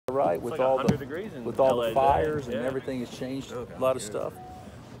right? It's With like all 100 degrees in with all LA the fires today. and Yeah. everything has changed a lot of stuff.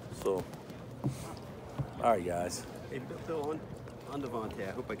 So, all right, guys. Hey, Bill, on Davante,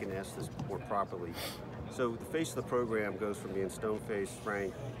 I hope I can ask this more properly. So the face of the program goes from being Stone-Face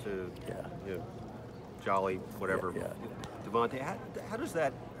Frank to Jolly, whatever. Yeah. Davante, how does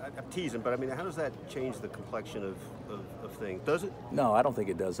that? I'm teasing, but I mean, how does that change the complexion of things? Does it? No, I don't think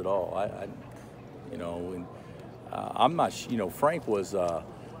it does at all. I'm not. Frank was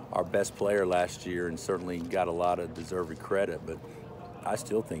our best player last year and certainly got a lot of deserved credit. But I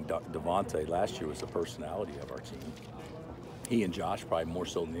still think Davante last year was the personality of our team. He and Josh probably more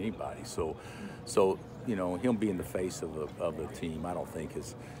so than anybody. So him being the face of the team, I don't think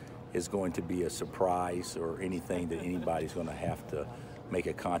is going to be a surprise or anything that anybody's going to have to make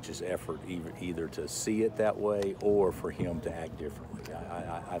a conscious effort either to see it that way or for him to act differently.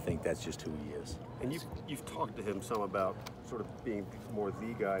 I think that's just who he is. And you've talked to him some about sort of being more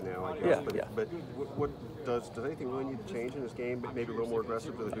the guy now, I guess. But what does anything really need to change in his game? Maybe a little more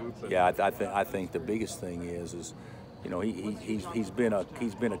aggressive to the hoop. Yeah, I think the biggest thing is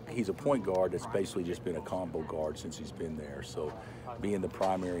he's a point guard that's basically just been a combo guard since he's been there. So being the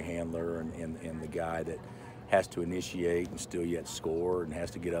primary handler and the guy that has to initiate and still yet score and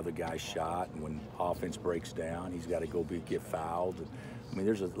has to get other guys shot, and when offense breaks down, he's got to go get fouled. And, I mean,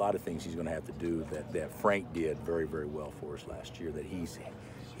 there's a lot of things he's going to have to do that Frank did very, very well for us last year that he's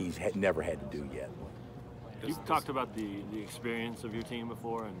never had to do yet. You've talked about the experience of your team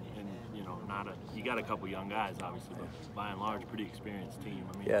before, and you got a couple young guys, obviously, but by and large, pretty experienced team.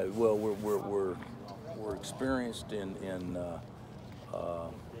 I mean, yeah, well, we're experienced in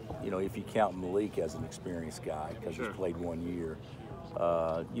if you count Malik as an experienced guy because he's played 1 year,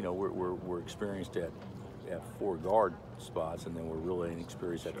 we're experienced at 4 guard spots, and then we're really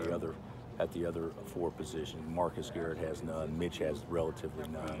inexperienced at the other 4 positions. Marcus Garrett has none. Mitch has relatively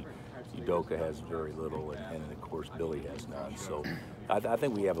none. Udoka has very little, and of course Billy has none. So I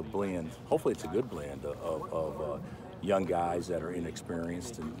think we have a blend. Hopefully, it's a good blend of young guys that are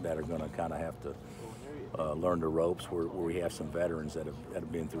inexperienced and that are going to kind of have to learn the ropes, where we have some veterans that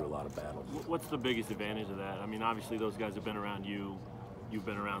have been through a lot of battles. What's the biggest advantage of that? I mean, obviously those guys have been around you, you've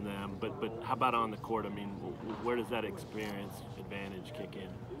been around them, but how about on the court? I mean, where does that experience advantage kick in?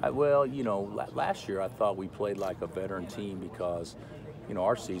 Last year I thought we played like a veteran team because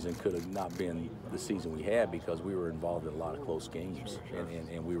our season could have not been the season we had because we were involved in a lot of close games,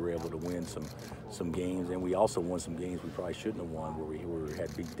 and we were able to win some games, and we also won some games we probably shouldn't have won where we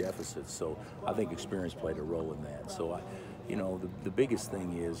had big deficits. So I think experience played a role in that. So the biggest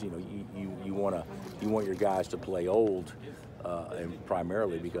thing is you want your guys to play old, and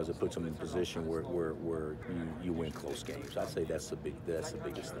primarily because it puts them in a position where you win close games. I'd say that's the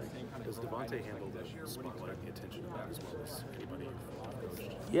biggest thing. Does Davante handle the spotlight and the attention of that as well as anybody you've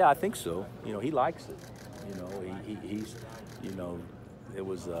coached? Yeah, I think so. He likes it. He's it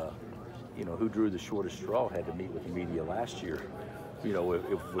was who drew the shortest straw had to meet with the media last year.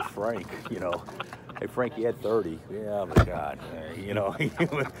 With Frank. Hey, Frank, you had 30. Yeah, my God.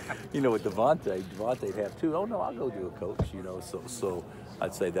 With Davante'd have 2. Oh no, I'll go do a coach. So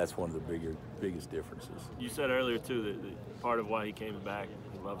I'd say that's one of the biggest differences. You said earlier too that part of why he came back,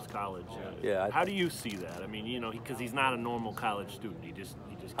 he loves college. Yeah. How do you see that? I mean, because he's not a normal college student. He just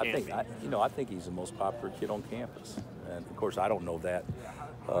can't be. I think he's the most popular kid on campus, and of course I don't know that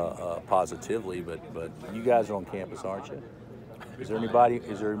positively, but you guys are on campus, aren't you? Is there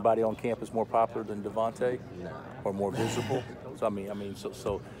anybody on campus more popular than Davante, or more visible?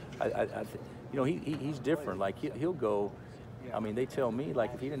 So he's different. Like he'll go. I mean, they tell me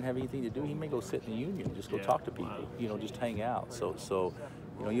like if he didn't have anything to do, he may go sit in the union, just go talk to people. Just hang out. So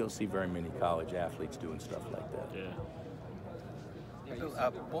you don't see very many college athletes doing stuff like that. Yeah.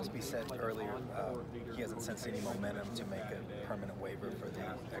 Bowlesby said earlier he hasn't sensed any momentum to make a permanent waiver for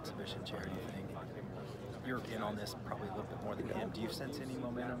the exhibition charity thing. You're in on this probably a little bit more than him. Do you sense any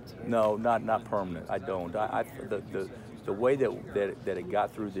momentum? No, not permanent. I don't. The way that it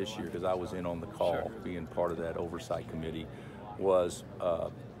got through this year, because I was in on the call, being part of that oversight committee, was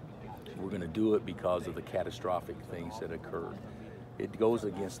we're going to do it because of the catastrophic things that occurred. It goes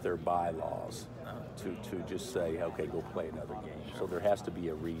against their bylaws to just say, okay, go play another game. So there has to be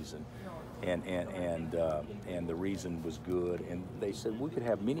a reason. And the reason was good, and they said we could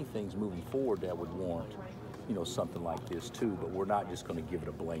have many things moving forward that would warrant, something like this too. But we're not just going to give it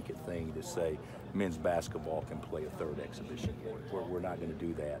a blanket thing to say men's basketball can play a 3rd exhibition. We're not going to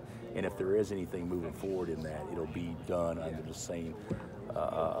do that. And if there is anything moving forward in that, it'll be done under the same,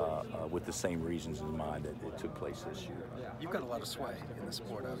 with the same reasons in mind that it took place this year. You've got a lot of sway in the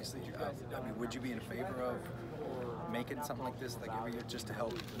sport, obviously. Would you be in favor of making something like this, like every year, just to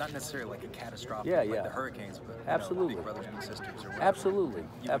help, not necessarily like a catastrophic, Yeah, like yeah. the hurricanes, but you Absolutely. know, big brothers, big sisters, or whatever. Absolutely,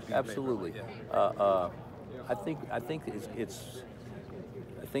 You would be in favor of it, absolutely. yeah. I think it's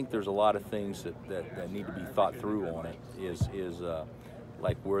I think there's a lot of things that need to be thought through on it. Is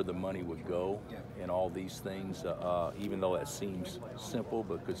like where the money would go and all these things. Even though it seems simple,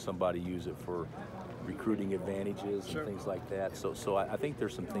 but could somebody use it for recruiting advantages and things like that? So I think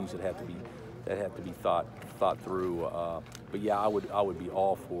there's some things that have to be thought through. But yeah, I would be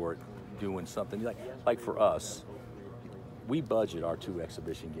all for it, doing something like for us. We budget our 2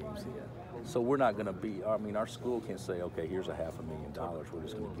 exhibition games in. So we're not going to be, I mean, our school can't say, okay, here's $500,000 we're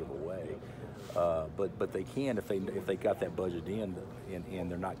just going to give away. But they can if they got that budget in and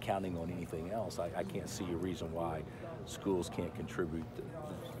they're not counting on anything else. I can't see a reason why schools can't contribute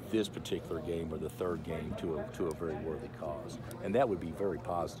this particular game or the 3rd game to a very worthy cause. And that would be very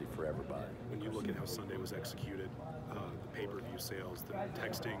positive for everybody. When you look at how Sunday was executed, the pay-per-view sales, the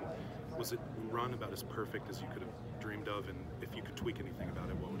texting, was it run about as perfect as you could have dreamed of? And if you could tweak anything about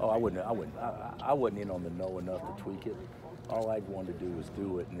it, what would it be? I wasn't in on the know enough to tweak it. All I wanted to do was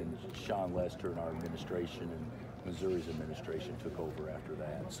do it, and then Sean Lester and our administration and Missouri's administration took over after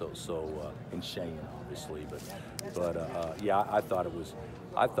that. And Shane obviously, but yeah, I thought it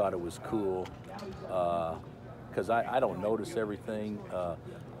was cool because I don't notice everything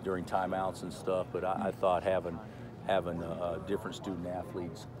during timeouts and stuff, but I thought having different student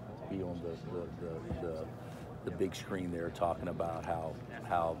athletes be on the big screen there talking about how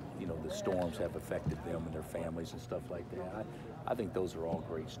you know the storms have affected them and their families and stuff like that. I think those are all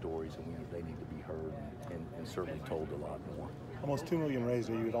great stories, and they need to be heard and certainly told a lot more. Almost $2 million raised.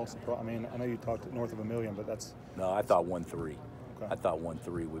 Are you also? I mean, I know you talked north of $1 million, but that's. No, I thought 1.3. Okay. I thought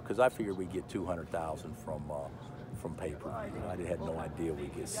 1.3 because I figured we'd get 200,000 from pay-per-view. I had no idea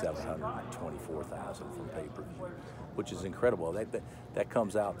we'd get 724,000 from pay-per-view, which is incredible. That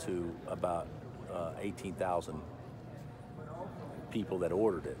comes out to about 18,000 people that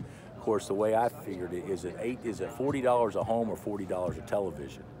ordered it. Of course, the way I figured it is it $40 a home or $40 a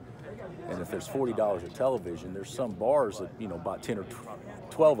television. And if there's $40 a television, there's some bars that about 10 or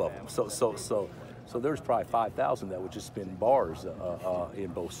 12 of them. So there's probably 5,000 that would just spin bars in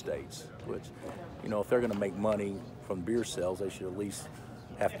both states. Which, if they're going to make money from beer sales, they should at least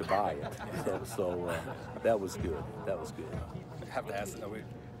have to buy it. So that was good. That was good. I have to ask,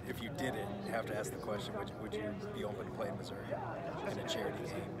 if you did it, you have to ask the question: would you be open to playing Missouri in a charity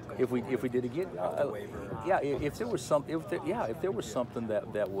game? If we did again, yeah. If there was something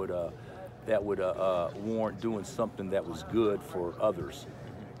that would warrant doing something that was good for others,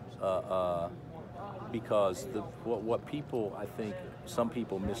 because what people, I think some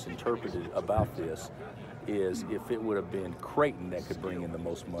people misinterpreted about this is if it would have been Creighton that could bring in the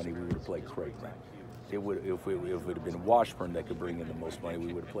most money, we would have played Creighton. If it had been Washburn that could bring in the most money,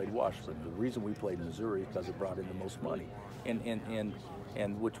 we would have played Washburn. The reason we played Missouri is because it brought in the most money,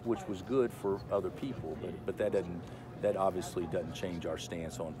 and which was good for other people. But that obviously doesn't change our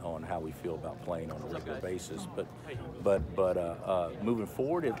stance on how we feel about playing on a regular basis. But moving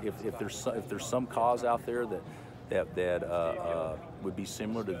forward, if there's some cause out there that would be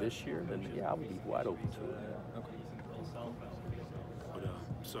similar to this year, then yeah, I would be wide open to it.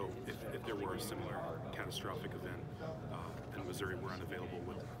 So if there were a similar catastrophic event and Missouri were unavailable,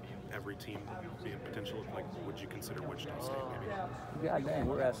 would every team be in potential? Like, would you consider Wichita State maybe? God dang,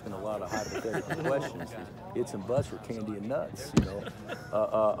 we're asking a lot of hypothetical questions. It's and buts for candy and nuts,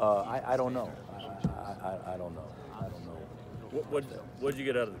 I don't know. I don't know. What did you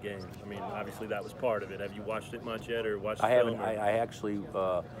get out of the game? I mean, obviously that was part of it. Have you watched it much yet, or watched? I haven't. I actually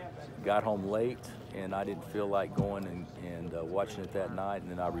got home late, and I didn't feel like going and watching it that night.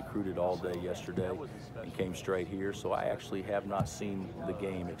 And then I recruited all day yesterday and came straight here. So I actually have not seen the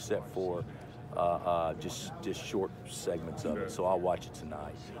game except for just short segments of it. So I'll watch it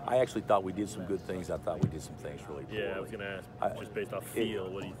tonight. I actually thought we did some good things. I thought we did some things really poorly. Yeah, I was going to ask, just based off feel,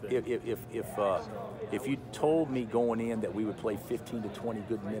 what do you think? If you told me going in that we would play 15 to 20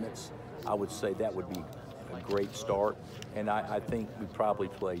 good minutes, I would say that would be a great start. And I think we probably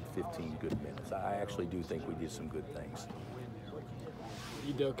played 15 good minutes. I actually do think we did some good things.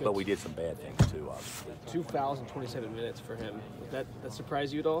 But we did some bad things too, obviously. 2 fouls in 27 minutes for him. That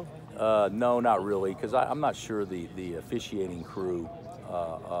surprised you at all? No, not really, because I'm not sure the officiating crew,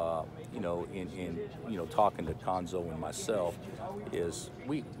 in talking to Conzo and myself, is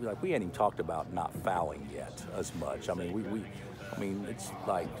we hadn't even talked about not fouling yet as much. I mean, it's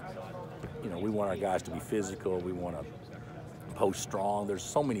like, we want our guys to be physical. We want to post strong. There's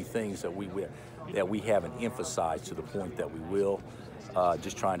so many things that we haven't emphasized to the point that we will.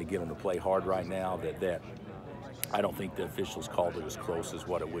 Just trying to get them to play hard right now. I don't think the officials called it as close as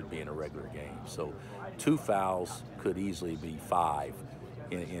what it would be in a regular game. So 2 fouls could easily be 5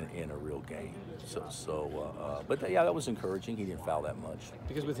 in a real game. But yeah, that was encouraging. He didn't foul that much.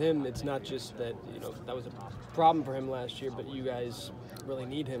 Because with him, it's not just that, that was a problem for him last year, but you guys really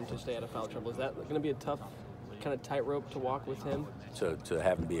need him to stay out of foul trouble. Is that going to be a tough kind of tightrope to walk with him? To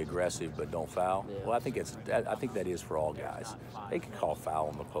have him be aggressive but don't foul? Yeah. Well, I think that is for all guys. They can call foul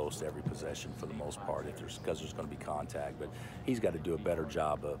on the post every possession for the most part because there's going to be contact, but he's got to do a better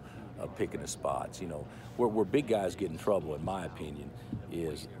job of picking his spots. Where big guys get in trouble, in my opinion,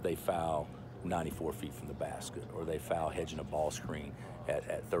 is they foul 94 feet from the basket, or they foul hedging a ball screen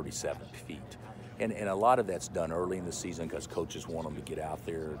at 37 feet. And a lot of that's done early in the season because coaches want them to get out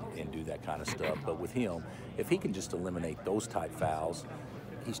there and do that kind of stuff. But with him, if he can just eliminate those type fouls,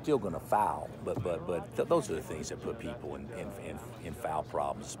 he's still going to foul. But those are the things that put people in foul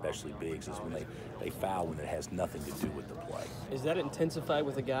problems, especially bigs, is when they foul when it has nothing to do with the play. Is that intensified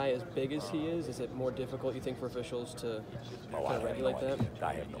with a guy as big as he is? Is it more difficult, you think, for officials to kind of regulate that?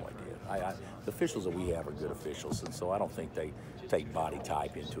 I have no idea. The officials that we have are good officials, and so I don't think they take body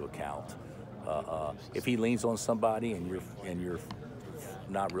type into account. If he leans on somebody and you're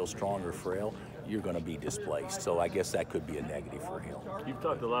not real strong or frail, you're going to be displaced. So I guess that could be a negative for him. You've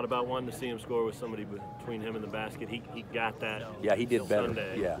talked a lot about wanting to see him score with somebody between him and the basket. He got that. Yeah, he did better.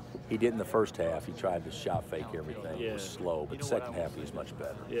 Sunday. Yeah, he did in the first half. He tried to shot fake everything. Yeah. It was slow, but the second half he was much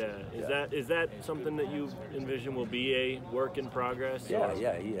better. Yeah. Is that something that you envision will be a work in progress?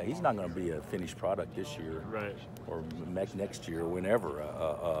 Yeah. He's not going to be a finished product this year, right? Or next year, or whenever.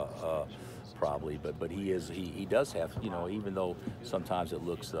 Probably, but he does have, even though sometimes it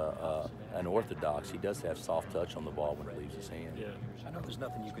looks unorthodox, he does have soft touch on the ball when it leaves his hand. Yeah. I know there's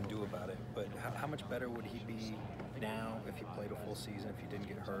nothing you can do about it, but how much better would he be now if he played a full season, if he didn't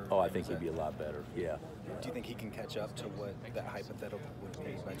get hurt? Oh, I think he'd be a lot better, yeah. Do you think he can catch up to what that hypothetical would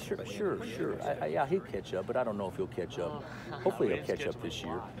be? Sure. Yeah, he'll catch up, but I don't know if he'll catch up. Hopefully he'll catch up this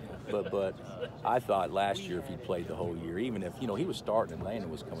year. But I thought last year if he played the whole year, even if, he was starting and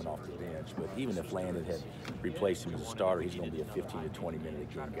Landon was coming off the bench, but even if Landon had replaced him as a starter, he's going to be a 15 to 20 minute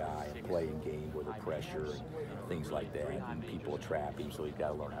a game guy and play in game with pressure and things like that. And people will trap him, so he's got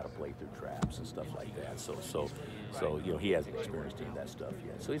to learn how to play through traps and stuff like that. So he hasn't experienced any of that stuff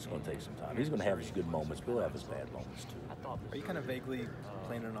yet. So it's going to take some time. He's going to have his good moments, but he'll have his bad moments too. Are you kind of vaguely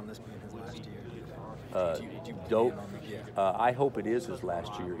planning on this being his last year? I hope it is his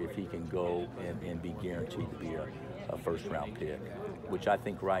last year if he can go and be guaranteed to be a first-round pick, which I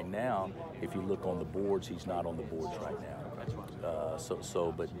think right now, if you look on the boards, he's not on the boards right now.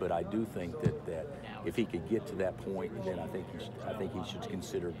 But I do think that if he could get to that point, then I think he should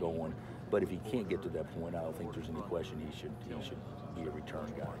consider going. But if he can't get to that point, I don't think there's any question he should be a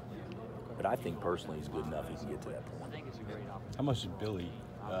return guy. But I think personally he's good enough he can get to that point. How much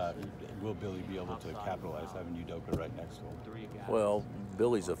will Billy be able to capitalize having Udoka right next to him? Well,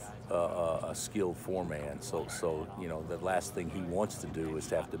 Billy's a skilled four-man, so the last thing he wants to do is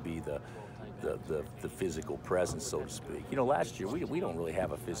have to be the physical presence, so to speak. Last year we don't really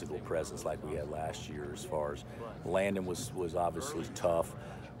have a physical presence like we had last year. As far as Landon was obviously tough,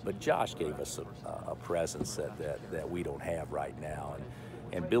 but Josh gave us a presence that we don't have right now,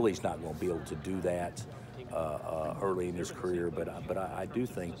 and Billy's not going to be able to do that early in his career, but I do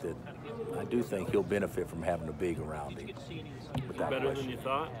think he'll benefit from having a big around him. Better than you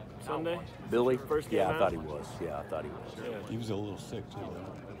thought Sunday? Billy? First game I out? thought he was. Yeah, I thought he was. Yeah. He was a little sick too.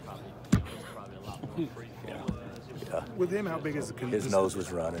 Yeah. With him, how big is the His nose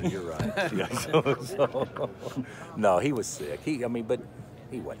was running. You're right. Yeah, no, he was sick. But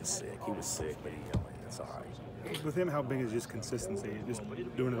he wasn't sick. He was sick, but it's all right. With him, how big is just consistency? Just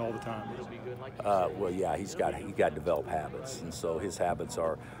doing it all the time. Well, yeah, he's got to develop habits, and so his habits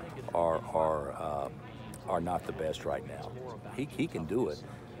are not the best right now. He can do it,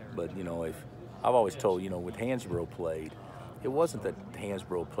 but if I've always told with Hansbrough played, it wasn't that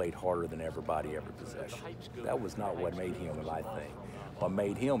Hansbrough played harder than everybody every possession. That was not what made him, I think. What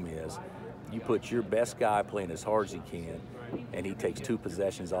made him is you put your best guy playing as hard as he can, and he takes 2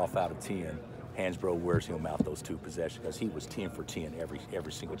 possessions off out of 10. Hansbrough wears him out those 2 possessions because he was 10 for 10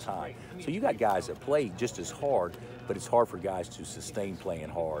 every single time. So you got guys that play just as hard, but it's hard for guys to sustain playing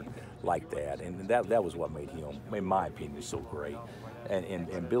hard like that. And that was what made him, in my opinion, so great.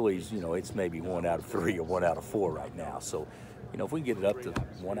 And Billy's, it's maybe 1 out of 3 or 1 out of 4 right now. So, if we can get it up to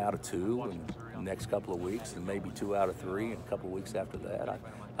 1 out of 2 in the next couple of weeks, and maybe 2 out of 3 in a couple of weeks after that,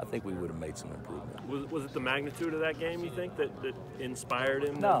 I think we would have made some improvement. Was it the magnitude of that game, you think, that inspired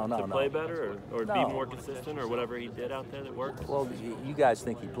him to play better or be more consistent or whatever he did out there that worked? Well, you guys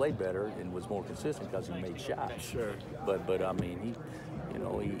think he played better and was more consistent because he made shots. Sure. But I mean,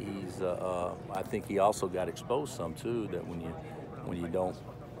 he's I think he also got exposed some too, that when you don't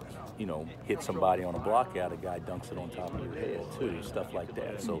hit somebody on a block out, a guy dunks it on top of your head too, stuff like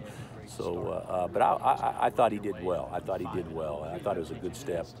that. But I thought he did well. I thought it was a good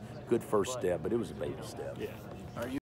step, good first step, but it was a baby step. Yeah.